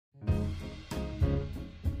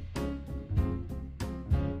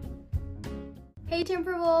Hey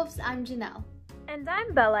Timberwolves, I'm Janelle. And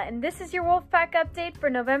I'm Bella, and this is your Wolfpack update for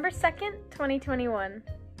November 2nd, 2021.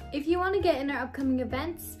 If you want to get in our upcoming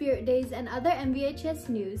events, spirit days, and other MVHS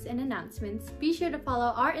news and announcements, be sure to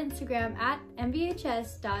follow our Instagram at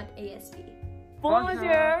mvhs.asb.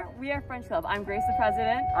 Bonjour! We are French Club. I'm Grace, the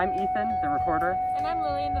president. I'm Ethan, the recorder. And I'm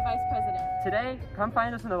Lillian, the vice president. Today, come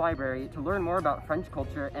find us in the library to learn more about French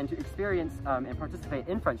culture and to experience and participate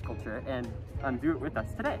in French culture and do it with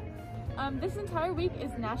us today. This entire week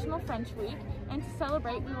is National French Week, and to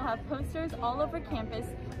celebrate, we will have posters all over campus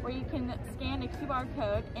where you can scan a QR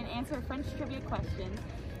code and answer French trivia questions,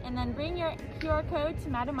 and then bring your QR code to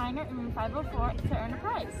Madame Miner in room 504 to earn a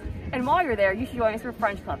prize. And while you're there, you should join us for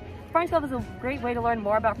French Club. French Club is a great way to learn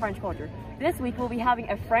more about French culture. This week, we'll be having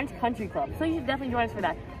a French country club, so you should definitely join us for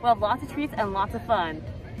that. We'll have lots of treats and lots of fun.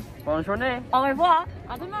 Bonne journée! Au revoir!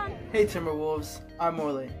 À demain! Hey Timberwolves, I'm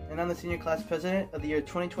Morley, and I'm the senior class president of the year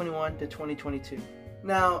 2021 to 2022.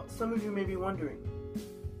 Now, some of you may be wondering,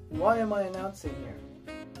 why am I announcing here?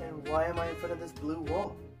 And why am I in front of this blue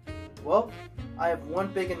wall? Well, I have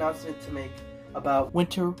one big announcement to make about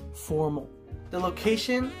Winter Formal. The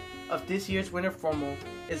location of this year's Winter Formal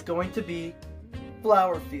is going to be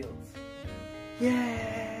Flower Fields.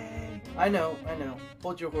 Yay! I know.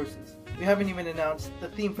 Hold your horses. We haven't even announced the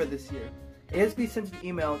theme for this year. ASB sent an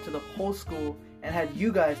email to the whole school and had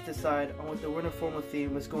you guys decide on what the Winter Formal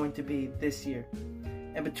theme was going to be this year.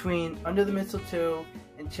 And between Under the Mistletoe,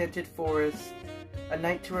 Enchanted Forest, A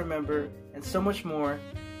Night to Remember, and so much more,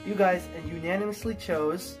 you guys unanimously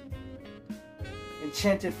chose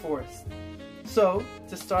Enchanted Forest. So,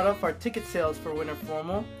 to start off our ticket sales for Winter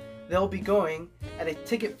Formal, they'll be going at a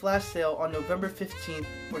ticket flash sale on November 15th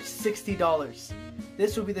for $60.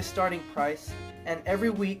 This will be the starting price, and every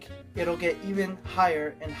week it'll get even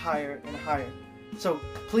higher and higher and higher. So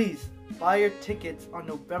please buy your tickets on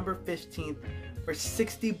November 15th for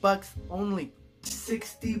 $60 only.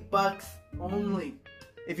 $60 only.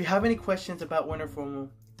 If you have any questions about Winter Formal,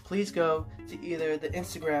 please go to either the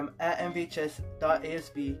Instagram at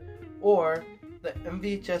mvhs.asb or the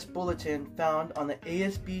MVHS bulletin found on the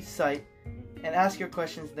ASB site and ask your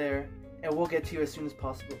questions there, and we'll get to you as soon as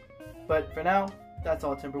possible. But for now, that's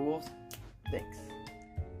all, Timberwolves. Thanks.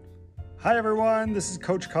 Hi everyone, this is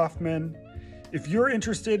Coach Kaufman. If you're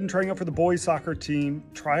interested in trying out for the boys soccer team,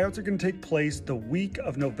 tryouts are going to take place the week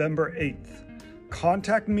of November 8th.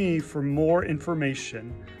 Contact me for more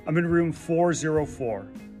information. I'm in room 404.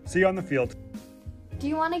 See you on the field. Do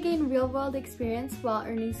you want to gain real-world experience while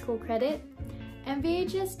earning school credit?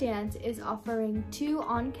 MVHS Dance is offering 2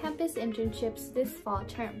 on-campus internships this fall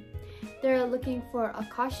term. They're looking for a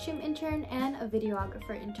costume intern and a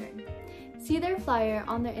videographer intern. See their flyer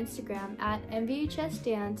on their Instagram at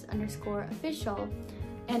mvhsdance_official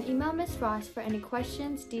and email Ms. Ross for any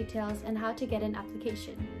questions, details, and how to get an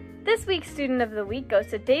application. This week's Student of the Week goes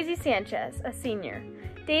to Daisy Sanchez, a senior.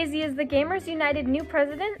 Daisy is the Gamers United new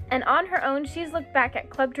president, and on her own she's looked back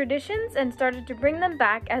at club traditions and started to bring them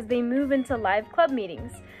back as they move into live club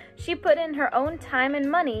meetings. She put in her own time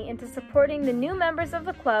and money into supporting the new members of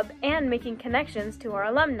the club and making connections to our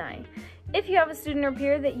alumni. If you have a student or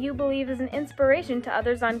peer that you believe is an inspiration to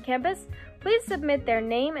others on campus, please submit their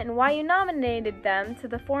name and why you nominated them to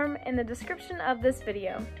the form in the description of this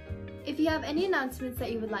video. If you have any announcements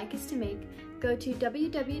that you would like us to make, go to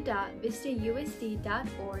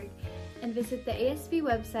www.vistausd.org and visit the ASB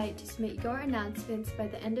website to submit your announcements by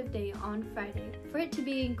the end of day on Friday for it to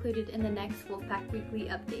be included in the next Wolfpack Weekly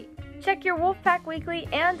update. Check your Wolfpack Weekly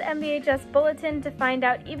and MVHS Bulletin to find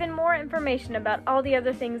out even more information about all the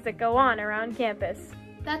other things that go on around campus.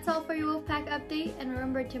 That's all for your Wolfpack update, and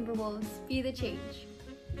remember Timberwolves, be the change.